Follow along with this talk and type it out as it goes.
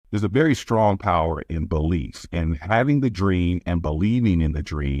there's a very strong power in belief and having the dream and believing in the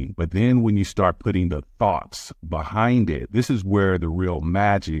dream. But then when you start putting the thoughts behind it, this is where the real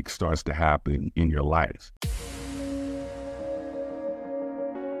magic starts to happen in your life.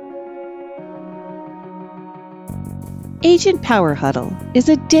 Agent Power Huddle is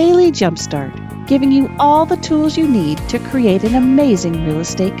a daily jumpstart, giving you all the tools you need to create an amazing real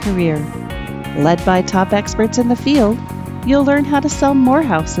estate career. Led by top experts in the field, you'll learn how to sell more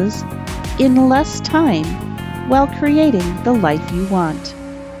houses in less time while creating the life you want.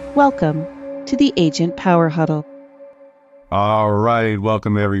 Welcome to the Agent Power Huddle. All right.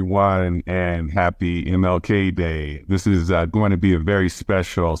 Welcome, everyone, and happy MLK Day. This is going to be a very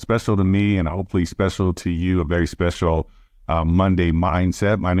special to me and hopefully special to you, a very special Monday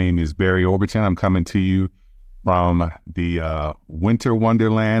mindset. My name is Barry Overton. I'm coming to you from the winter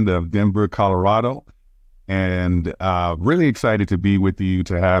wonderland of Denver, Colorado, and really excited to be with you,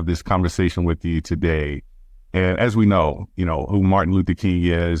 to have this conversation with you today. And as we know, who Martin Luther King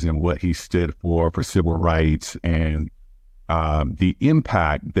is and what he stood for civil rights, and the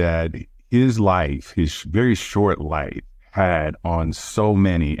impact that his life, his very short life, had on so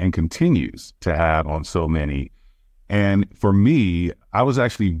many and continues to have on so many. And for me, I was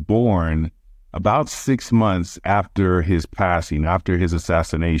actually born about 6 months after his passing, after his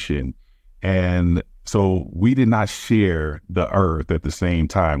assassination. And so we did not share the earth at the same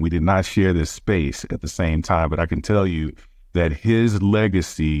time. We did not share this space at the same time. But I can tell you that his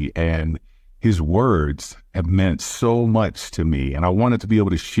legacy and his words have meant so much to me. And I wanted to be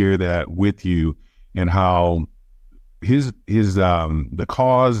able to share that with you, and how the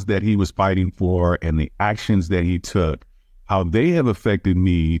cause that he was fighting for and the actions that he took, how they have affected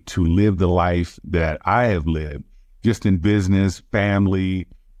me to live the life that I have lived, just in business, family,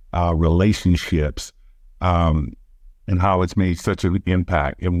 relationships, and how it's made such an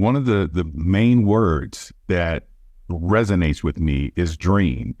impact. And one of the main words that resonates with me is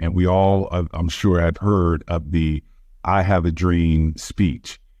dream. And we all, I'm sure, have heard of the "I have a dream"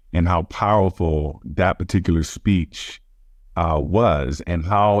 speech, and how powerful that particular speech was, and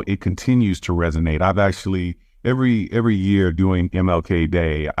how it continues to resonate. I've actually, every year during MLK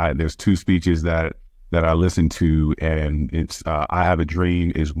Day, there's two speeches that I listen to, and it's "I Have a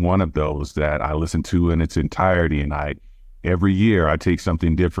Dream" is one of those that I listen to in its entirety. And every year I take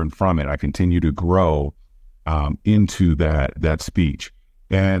something different from it. I continue to grow into that speech.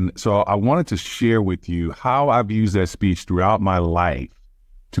 And so I wanted to share with you how I've used that speech throughout my life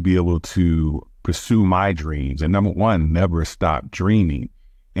to be able to pursue my dreams. And number one, never stop dreaming.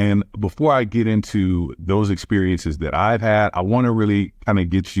 And before I get into those experiences that I've had, I want to really kind of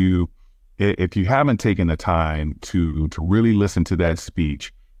get you, if you haven't taken the time to really listen to that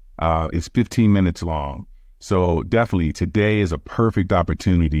speech, it's 15 minutes long. So definitely today is a perfect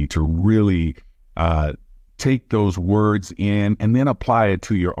opportunity to really take those words in and then apply it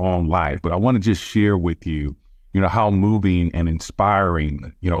to your own life. But I want to just share with you, how moving and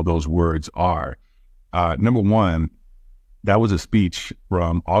inspiring, those words are. Number one, that was a speech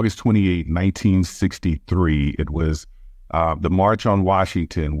from August 28, 1963. It was the March on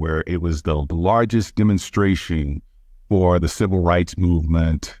Washington, where it was the largest demonstration for the civil rights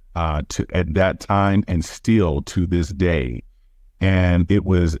movement at that time, and still to this day. And it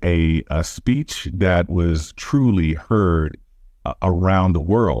was a speech that was truly heard around the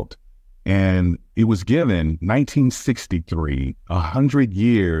world. And it was given 1963, 100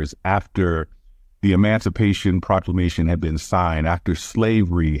 years after the Emancipation Proclamation had been signed, after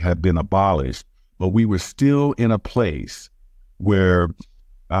slavery had been abolished. But we were still in a place where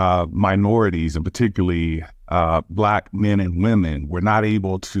minorities, and particularly Black men and women, were not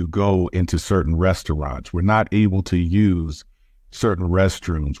able to go into certain restaurants. We're not able to use certain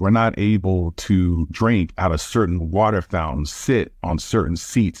restrooms. We're not able to drink out of certain water fountains, sit on certain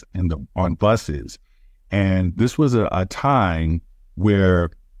seats on buses. And this was a time where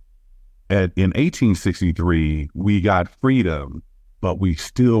in 1863, we got freedom, but we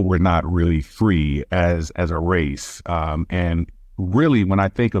still were not really free as a race. And really, when I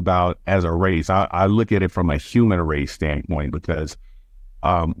think about as a race, I look at it from a human race standpoint, because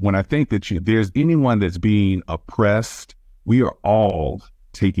when I think that there's anyone that's being oppressed, we are all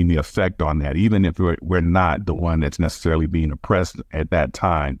taking the effect on that. Even if we're not the one that's necessarily being oppressed at that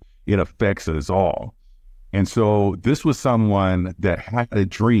time, it affects us all. And so this was someone that had a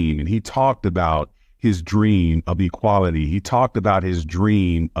dream, and he talked about his dream of equality. He talked about his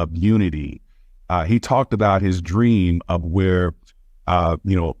dream of unity. He talked about his dream of where,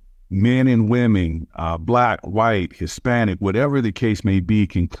 men and women, Black, white, Hispanic, whatever the case may be,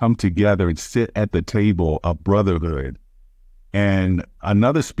 can come together and sit at the table of brotherhood And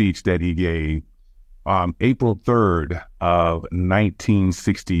another speech that he gave April 3rd of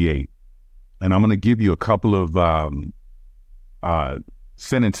 1968. And I'm going to give you a couple of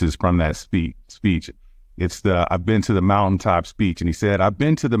sentences from that speech. It's the I've been to the mountaintop speech. And he said, I've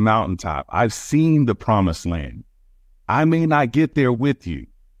been to the mountaintop. I've seen the promised land. I may not get there with you,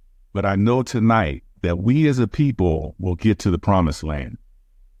 but I know tonight that we as a people will get to the promised land.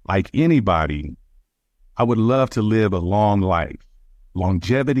 Like anybody, I would love to live a long life.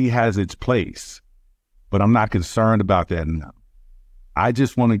 Longevity has its place, but I'm not concerned about that now. I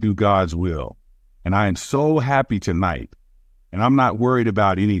just want to do God's will. And I am so happy tonight. And I'm not worried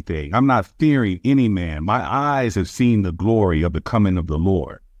about anything. I'm not fearing any man. My eyes have seen the glory of the coming of the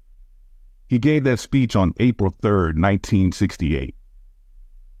Lord. He gave that speech on April 3rd, 1968.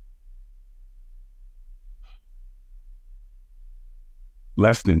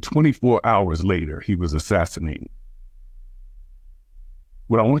 Less than 24 hours later, he was assassinated.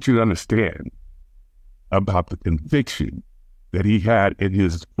 What I want you to understand about the conviction that he had in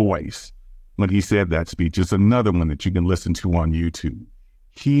his voice when he said that speech is another one that you can listen to on YouTube.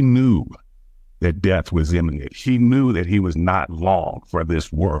 He knew that death was imminent. He knew that he was not long for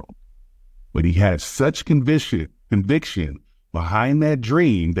this world. But he had such conviction behind that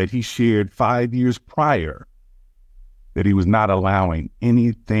dream that he shared 5 years prior that he was not allowing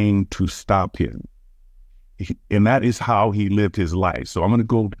anything to stop him. And that is how he lived his life. So I'm going to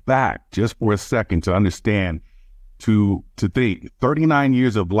go back just for a second to understand, to think 39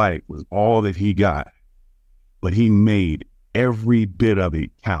 years of life was all that he got, but he made every bit of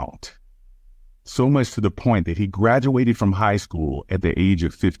it count. So much to the point that he graduated from high school at the age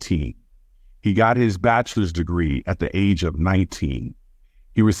of 15. He got his bachelor's degree at the age of 19.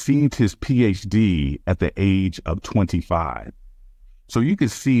 He received his PhD at the age of 25. So you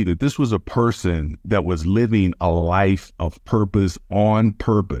could see that this was a person that was living a life of purpose on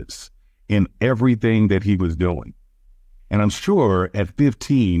purpose in everything that he was doing. And I'm sure at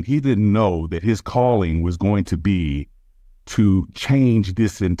 15, he didn't know that his calling was going to be to change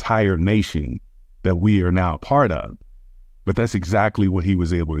this entire nation that we are now a part of. But that's exactly what he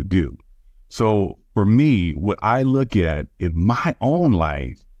was able to do. So for me, what I look at in my own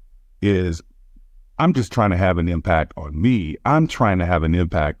life is I'm just trying to have an impact on me. I'm trying to have an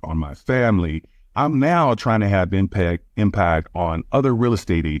impact on my family. I'm now trying to have impact on other real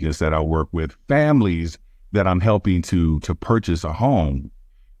estate agents that I work with, families that I'm helping to purchase a home.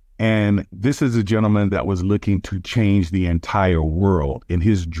 And this is a gentleman that was looking to change the entire world. And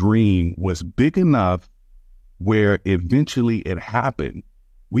his dream was big enough where eventually it happened.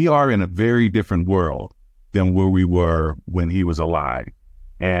 We are in a very different world than where we were when he was alive,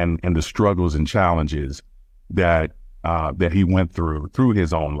 and the struggles and challenges that he went through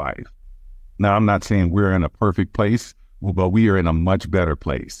his own life. Now, I'm not saying we're in a perfect place, but we are in a much better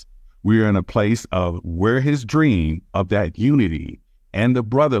place. We are in a place of where his dream of that unity and the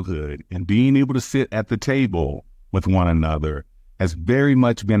brotherhood and being able to sit at the table with one another has very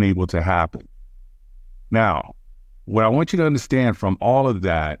much been able to happen. Now, what I want you to understand from all of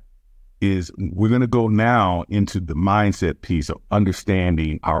that is we're going to go now into the mindset piece of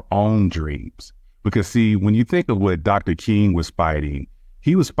understanding our own dreams. Because see, when you think of what Dr. King was fighting,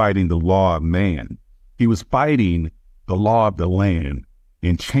 he was fighting the law of man. He was fighting the law of the land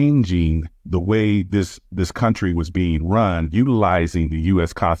and changing the way this country was being run, utilizing the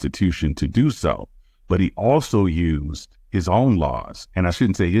U.S. Constitution to do so. But he also used his own laws. And I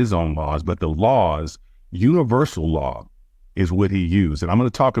shouldn't say his own laws, but the laws, universal law is what he used. And I'm going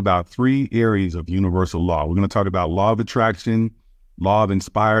to talk about 3 areas of universal law. We're going to talk about law of attraction, law of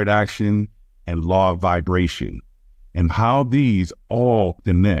inspired action, and law of vibration, and how these all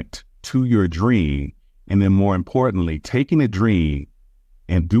connect to your dream. And then more importantly, taking a dream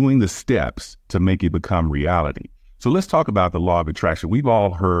and doing the steps to make it become reality. So let's talk about the law of attraction. We've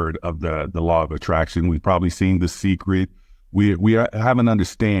all heard of the law of attraction. We've probably seen The Secret. We have an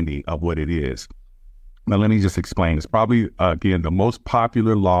understanding of what it is. Now, let me just explain. It's probably, again, the most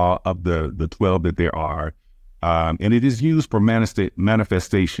popular law of the 12 that there are, and it is used for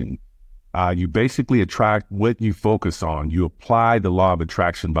manifestation. You basically attract what you focus on. You apply the law of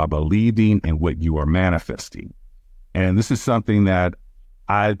attraction by believing in what you are manifesting. And this is something that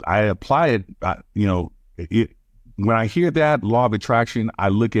I apply it, when I hear that law of attraction, I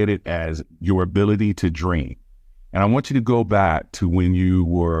look at it as your ability to dream. And I want you to go back to when you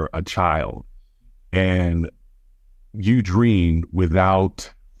were a child and you dreamed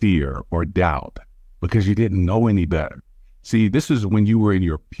without fear or doubt because you didn't know any better. See, this is when you were in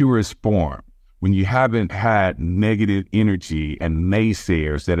your purest form, when you haven't had negative energy and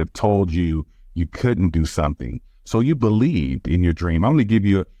naysayers that have told you you couldn't do something. So you believed in your dream. I'm going to give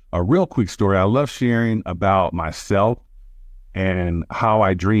you a real quick story. I love sharing about myself and how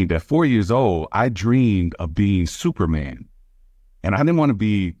I dreamed. At 4 years old, I dreamed of being Superman. And I didn't want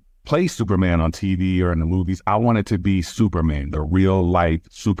to play Superman on TV or in the movies. I wanted to be Superman, the real life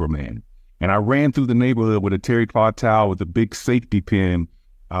Superman. And I ran through the neighborhood with a terrycloth towel with a big safety pin,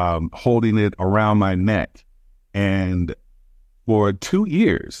 holding it around my neck. And for 2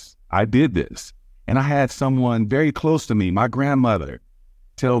 years, I did this. And I had someone very close to me, my grandmother,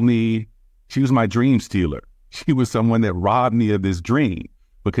 tell me she was my dream stealer. She was someone that robbed me of this dream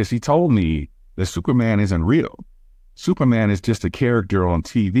because she told me that Superman isn't real. Superman is just a character on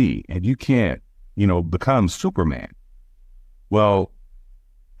TV, and you can't, become Superman. Well,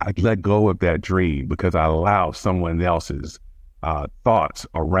 I let go of that dream because I allowed someone else's thoughts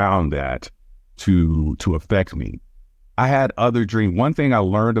around that to affect me. I had other dreams. One thing I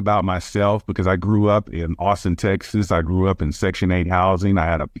learned about myself, because I grew up in Austin, Texas. I grew up in Section 8 housing. I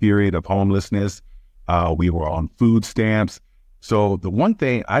had a period of homelessness. We were on food stamps. So the one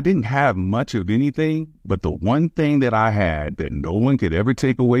thing, I didn't have much of anything, but the one thing that I had that no one could ever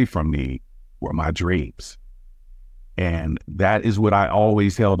take away from me were my dreams. And that is what I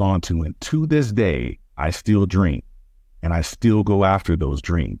always held on to. And to this day, I still dream and I still go after those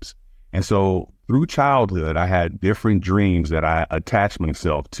dreams. And so through childhood, I had different dreams that I attached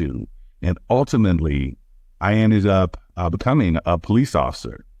myself to. And ultimately, I ended up becoming a police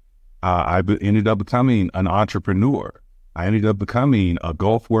officer. I ended up becoming an entrepreneur. I ended up becoming a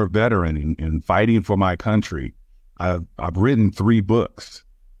Gulf War veteran and fighting for my country. I've written 3 books.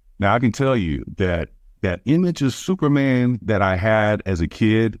 Now, I can tell you that image of Superman that I had as a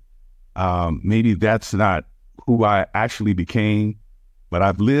kid, maybe that's not who I actually became, but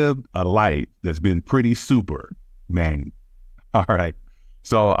I've lived a life that's been pretty super, man. All right.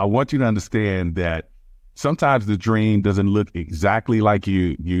 So I want you to understand that sometimes the dream doesn't look exactly like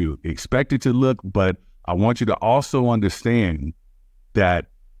you expect it to look, but I want you to also understand that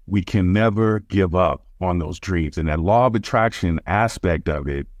we can never give up on those dreams. And that law of attraction aspect of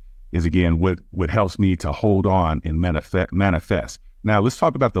it is, again, what helps me to hold on and manifest. Now, let's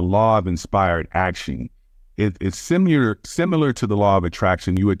talk about the law of inspired action. It's similar to the law of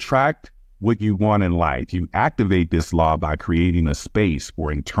attraction. You attract what you want in life. You activate this law by creating a space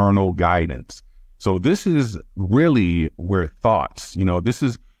for internal guidance. So this is really where thoughts, this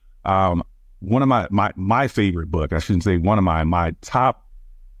is one of my favorite book. I shouldn't say one of my top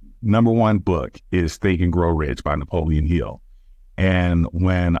number 1 book is Think and Grow Rich by Napoleon Hill. And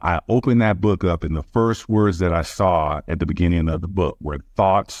when I opened that book up, and the first words that I saw at the beginning of the book were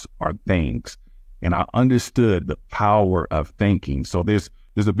thoughts are things. And I understood the power of thinking. So there's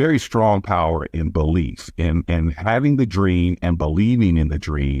a very strong power in belief and having the dream and believing in the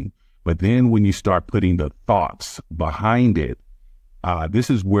dream. But then when you start putting the thoughts behind it, this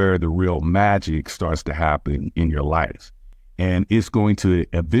is where the real magic starts to happen in your life. And it's going to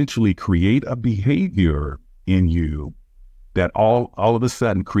eventually create a behavior in you that all of a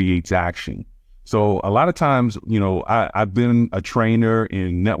sudden creates action. So a lot of times, I've been a trainer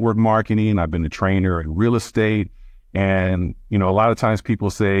in network marketing. I've been a trainer in real estate. And, a lot of times people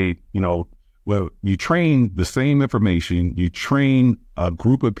say, well, you train the same information, you train a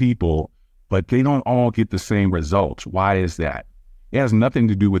group of people, but they don't all get the same results. Why is that? It has nothing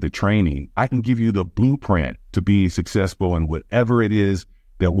to do with the training. I can give you the blueprint to be successful in whatever it is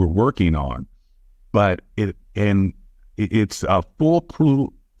that we're working on, but it's a foolproof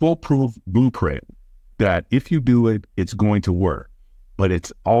blueprint that if you do it, it's going to work. But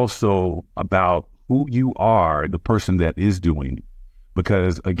it's also about who you are, the person that is doing it.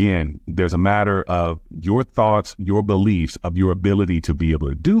 Because again, there's a matter of your thoughts, your beliefs, of your ability to be able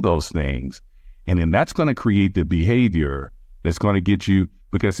to do those things. And then that's going to create the behavior that's going to get you,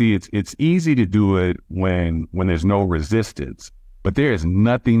 because see, it's easy to do it when there's no resistance, but there is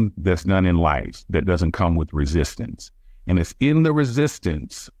nothing that's done in life that doesn't come with resistance. And it's in the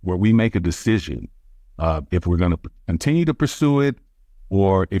resistance where we make a decision if we're going to continue to pursue it,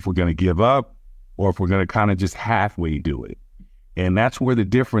 or if we're going to give up, or if we're going to kind of just halfway do it. And that's where the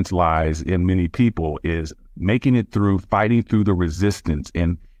difference lies in many people, is making it through, fighting through the resistance.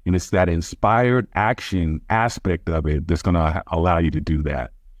 And it's that inspired action aspect of it that's going to allow you to do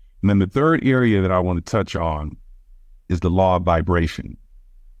that. And then the third area that I want to touch on is the law of vibration.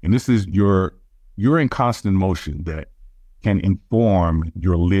 And this is you're in constant motion that can inform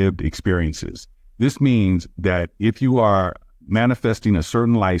your lived experiences. This means that if you are manifesting a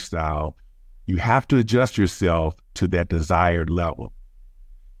certain lifestyle, you have to adjust yourself to that desired level.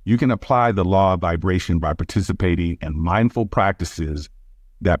 You can apply the law of vibration by participating in mindful practices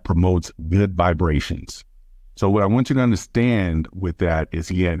that promotes good vibrations. So what I want you to understand with that is,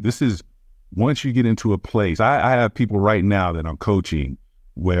 again, this is once you get into a place, I have people right now that I'm coaching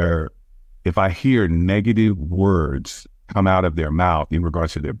where if I hear negative words come out of their mouth in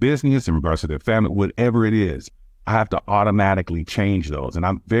regards to their business, in regards to their family, whatever it is, I have to automatically change those. And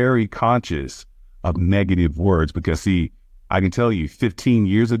I'm very conscious of negative words because, see, I can tell you 15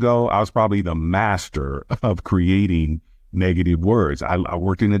 years ago, I was probably the master of creating negative words. I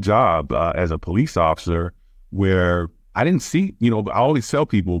worked in a job as a police officer where I didn't see, I always tell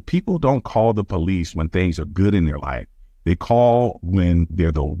people don't call the police when things are good in their life. They call when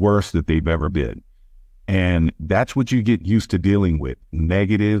they're the worst that they've ever been. And that's what you get used to dealing with: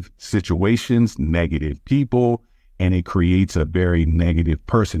 negative situations, negative people, and it creates a very negative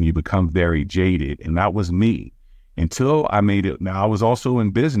person. You become very jaded. And that was me until I made it. Now, I was also in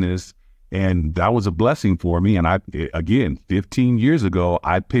business, and that was a blessing for me. And again, 15 years ago,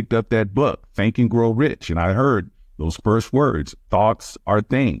 I picked up that book, Think and Grow Rich. And I heard those first words: thoughts are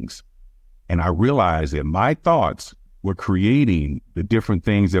things. And I realized that my thoughts were creating the different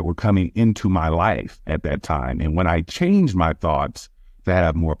things that were coming into my life at that time. And when I changed my thoughts to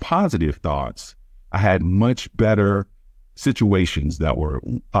have more positive thoughts, I had much better situations that were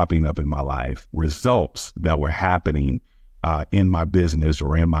popping up in my life, results that were happening in my business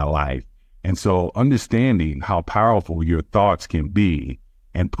or in my life. And so understanding how powerful your thoughts can be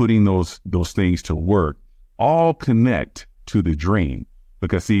and putting those things to work all connect to the dream.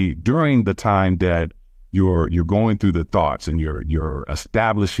 Because, see, during the time that you're going through the thoughts and you're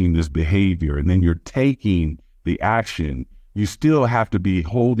establishing this behavior and then you're taking the action, you still have to be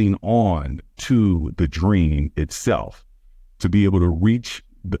holding on to the dream itself to be able to reach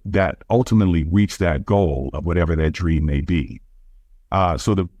ultimately reach that goal of whatever that dream may be.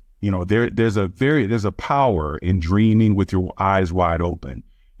 So there's a power in dreaming with your eyes wide open.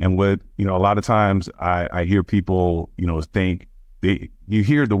 And what, a lot of times I hear people, think you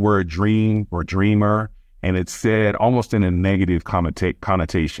hear the word dream or dreamer, and it's said almost in a negative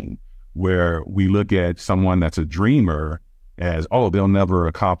connotation, where we look at someone that's a dreamer as, oh, they'll never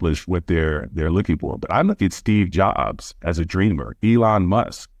accomplish what they're looking for. But I look at Steve Jobs as a dreamer, Elon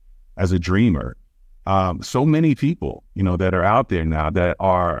Musk as a dreamer. So many people, that are out there now that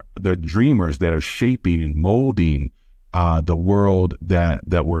are the dreamers that are shaping and molding the world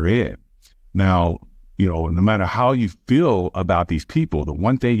that we're in. Now, no matter how you feel about these people, the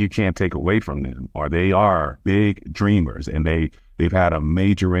one thing you can't take away from them are they are big dreamers, and they've had a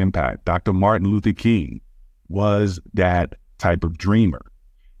major impact. Dr. Martin Luther King was that type of dreamer.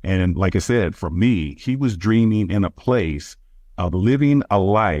 And like I said, for me, he was dreaming in a place of living a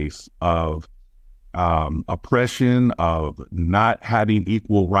life of oppression, of not having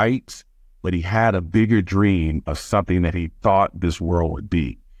equal rights, but he had a bigger dream of something that he thought this world would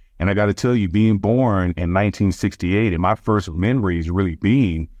be. And I got to tell you, being born in 1968, and my first memories really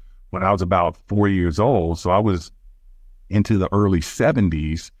being when I was about 4 years old, so I was into the early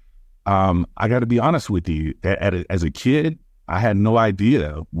 70s, I got to be honest with you, as a kid, I had no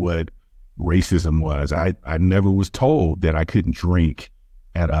idea what racism was. I never was told that I couldn't drink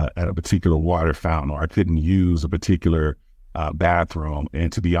at a particular water fountain, or I couldn't use a particular bathroom.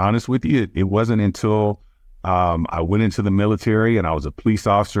 And to be honest with you, it wasn't until I went into the military and I was a police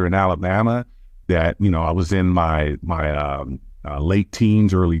officer in Alabama that, I was in my late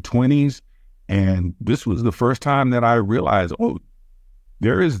teens, early 20s. And this was the first time that I realized, oh,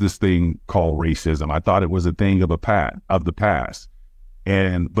 there is this thing called racism. I thought it was a thing of the past.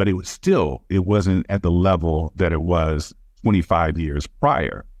 But it wasn't at the level that it was 25 years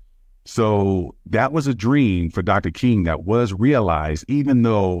prior. So that was a dream for Dr. King that was realized even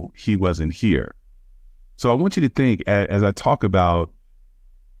though he wasn't here. So I want you to think, as I talk about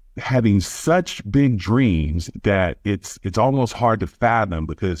having such big dreams that it's almost hard to fathom,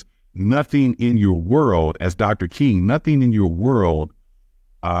 because nothing in your world, as Dr. King, nothing in your world,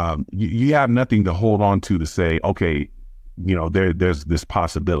 you have nothing to hold on to say, okay, there's this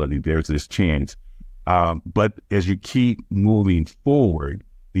possibility, there's this chance. But as you keep moving forward,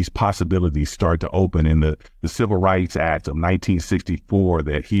 these possibilities start to open. In the Civil Rights Act of 1964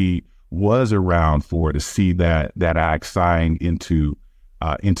 that he was around for, to see that act signed into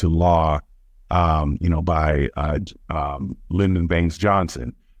law, by Lyndon Baines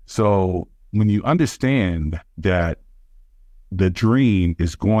Johnson. So when you understand that the dream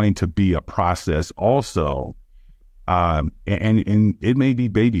is going to be a process also, and it may be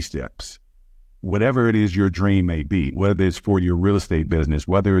baby steps, whatever it is your dream may be, whether it's for your real estate business,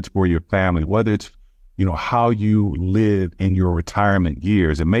 whether it's for your family, whether it's how you live in your retirement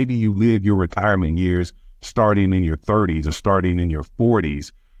years. And maybe you live your retirement years starting in your 30s or starting in your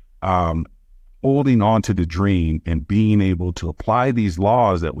 40s. holding on to the dream and being able to apply these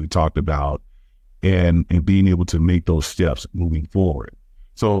laws that we talked about and being able to make those steps moving forward.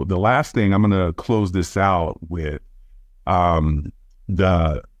 So the last thing, I'm going to close this out with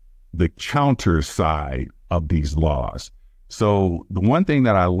the counter side of these laws. So the one thing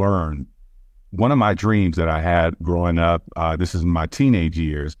that I learned, one of my dreams that I had growing up, this is in my teenage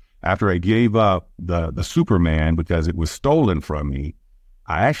years, after I gave up the Superman because it was stolen from me,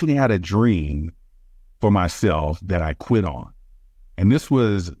 I actually had a dream for myself that I quit on. And this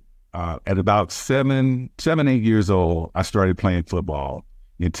was at about 7, 8 years old, I started playing football.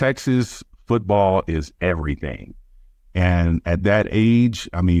 In Texas, football is everything. And at that age,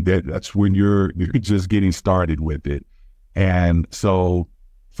 I mean, that's when you're just getting started with it. And so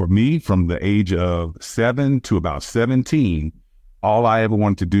for me, from the age of 7 to about 17, all I ever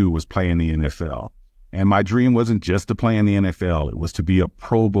wanted to do was play in the NFL. And my dream wasn't just to play in the NFL. It was to be a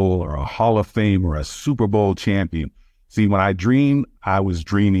Pro Bowl or a Hall of Fame or a Super Bowl champion. See, when I dreamed, I was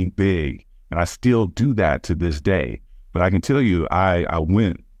dreaming big, and I still do that to this day. But I can tell you, I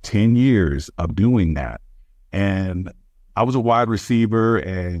went 10 years of doing that. And I was a wide receiver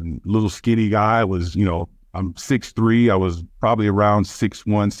and little skinny guy. I'm 6'3". I was probably around 6'1",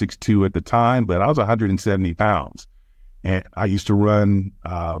 6'2" at the time, but I was 170 pounds. And I used to run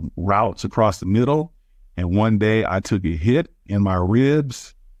routes across the middle. And one day I took a hit in my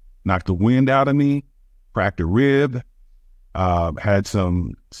ribs, knocked the wind out of me, cracked a rib, had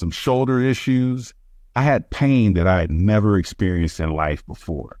some shoulder issues. I had pain that I had never experienced in life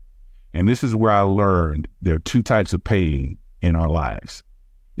before. And this is where I learned there are two types of pain in our lives.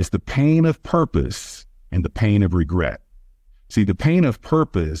 It's the pain of purpose and the pain of regret. See, the pain of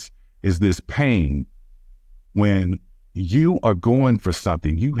purpose is this pain when you are going for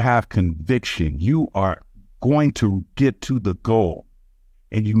something, you have conviction, you are going to get to the goal,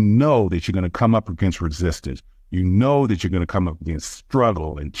 and you know that you're going to come up against resistance. You know that you're going to come up against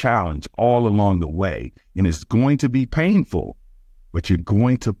struggle and challenge all along the way. And it's going to be painful, but you're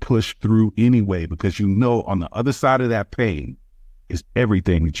going to push through anyway, because you know on the other side of that pain is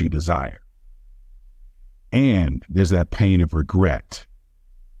everything that you desire. And there's that pain of regret.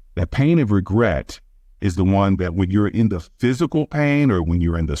 That pain of regret is the one that when you're in the physical pain or when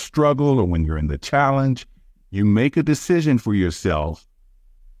you're in the struggle or when you're in the challenge, you make a decision for yourself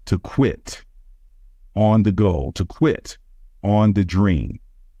to quit on the goal, to quit on the dream.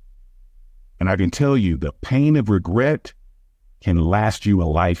 And I can tell you, the pain of regret can last you a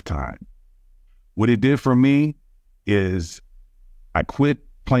lifetime. What it did for me is I quit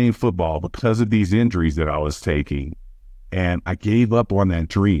playing football because of these injuries that I was taking, and I gave up on that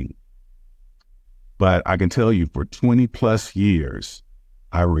dream. But I can tell you, for 20 plus years,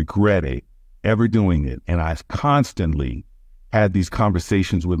 I regretted ever doing it. And I constantly had these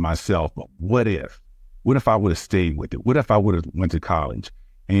conversations with myself. But what if? What if I would have stayed with it? What if I would have went to college?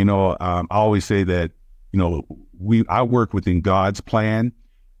 And, I always say that, I work within God's plan.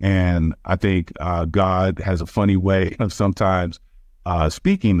 And I think God has a funny way of sometimes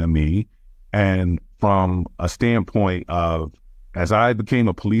speaking to me. And from a standpoint of, as I became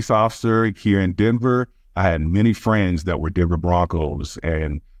a police officer here in Denver, I had many friends that were Denver Broncos,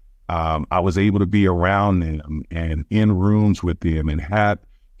 and I was able to be around them and in rooms with them and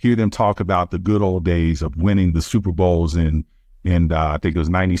hear them talk about the good old days of winning the Super Bowls in I think it was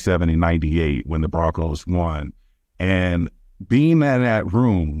 97 and 98 when the Broncos won. And being in that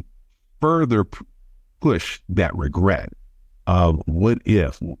room further pushed that regret of what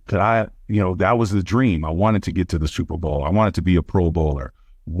if, could I, that was the dream. I wanted to get to the Super Bowl. I wanted to be a Pro Bowler.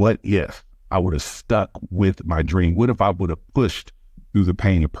 What if I would have stuck with my dream? What if I would have pushed through the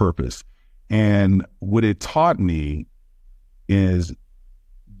pain of purpose? And what it taught me is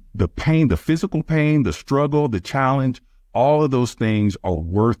the pain, the physical pain, the struggle, the challenge, all of those things are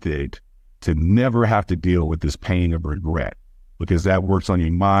worth it to never have to deal with this pain of regret, because that works on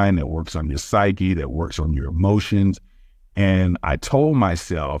your mind, that works on your psyche, that works on your emotions. And I told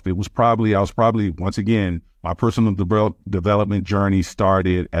myself I was probably, once again, my personal development journey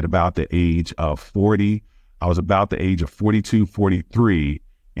started at about the age of 40. I was about the age of 42, 43.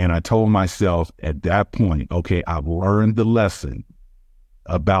 And I told myself at that point, okay, I've learned the lesson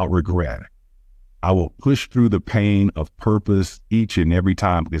about regret. I will push through the pain of purpose each and every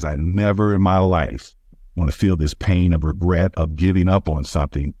time, because I never in my life want to feel this pain of regret of giving up on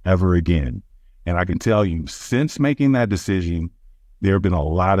something ever again. And I can tell you, since making that decision, there have been a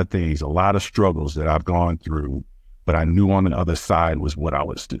lot of things, a lot of struggles that I've gone through, but I knew on the other side was what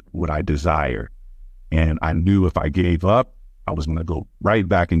I desired. And I knew if I gave up, I was going to go right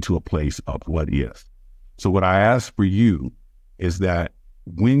back into a place of what if. So what I ask for you is that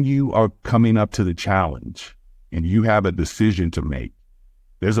when you are coming up to the challenge and you have a decision to make,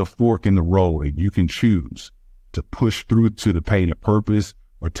 there's a fork in the road and you can choose to push through to the pain of purpose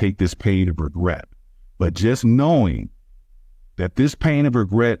or take this pain of regret. But just knowing that this pain of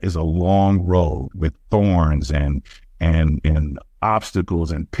regret is a long road with thorns and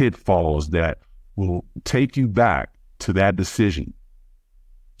obstacles and pitfalls that will take you back to that decision.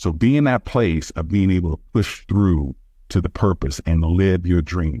 So be in that place of being able to push through to the purpose and live your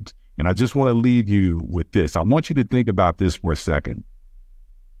dreams. And I just want to leave you with this. I want you to think about this for a second.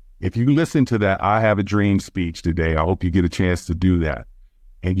 If you listen to that I Have a Dream speech today, I hope you get a chance to do that,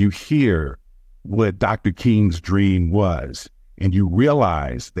 and you hear what Dr. King's dream was, and you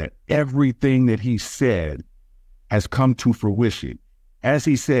realize that everything that he said has come to fruition. As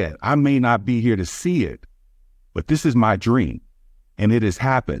he said, I may not be here to see it, but this is my dream, and it has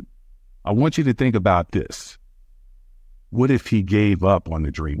happened. I want you to think about this. What if he gave up on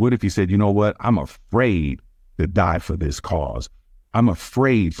the dream? What if he said, you know what? I'm afraid to die for this cause. I'm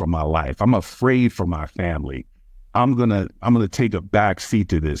afraid for my life. I'm afraid for my family. I'm gonna take a back seat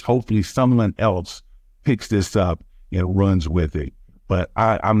to this. Hopefully someone else picks this up and runs with it. But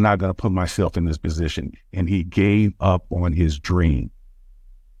I'm not gonna put myself in this position. And he gave up on his dream.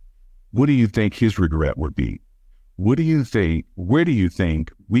 What do you think his regret would be? What do you think, where do you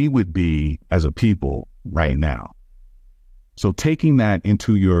think we would be as a people right now? So taking that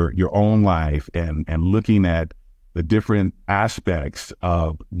into your own life and looking at the different aspects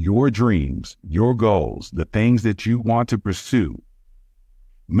of your dreams, your goals, the things that you want to pursue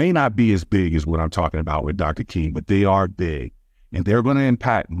may not be as big as what I'm talking about with Dr. King, but they are big, and they're going to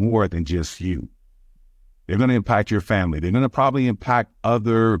impact more than just you. They're going to impact your family. They're going to probably impact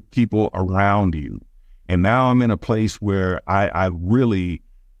other people around you. And now I'm in a place where I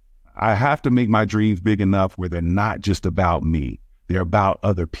have to make my dreams big enough where they're not just about me. They're about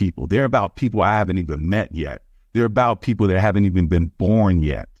other people. They're about people I haven't even met yet. They're about people that haven't even been born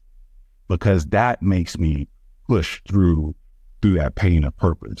yet, because that makes me push through that pain of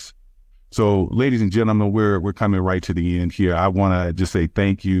purpose. So, ladies and gentlemen, we're coming right to the end here. I want to just say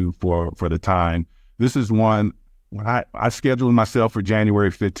thank you for the time. This is one when I scheduled myself for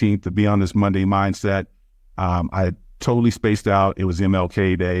January 15th to be on this Monday mindset. I totally spaced out. It was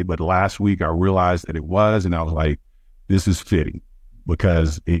MLK Day, but last week I realized that it was, and I was like, this is fitting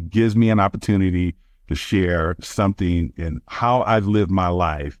because it gives me an opportunity to share something in how I've lived my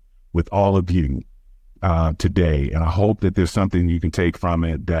life with all of you today. And I hope that there's something you can take from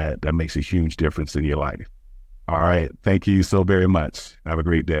it that makes a huge difference in your life. All right. Thank you so very much. Have a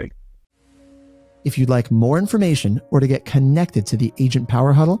great day. If you'd like more information or to get connected to the Agent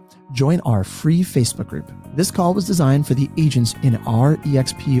Power Huddle, join our free Facebook group. This call was designed for the agents in our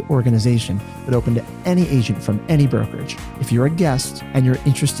EXP organization, but open to any agent from any brokerage. If you're a guest and you're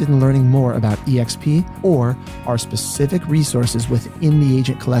interested in learning more about EXP or our specific resources within the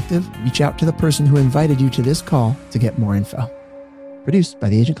Agent Collective, reach out to the person who invited you to this call to get more info. Produced by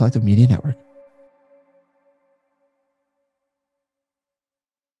the Agent Collective Media Network.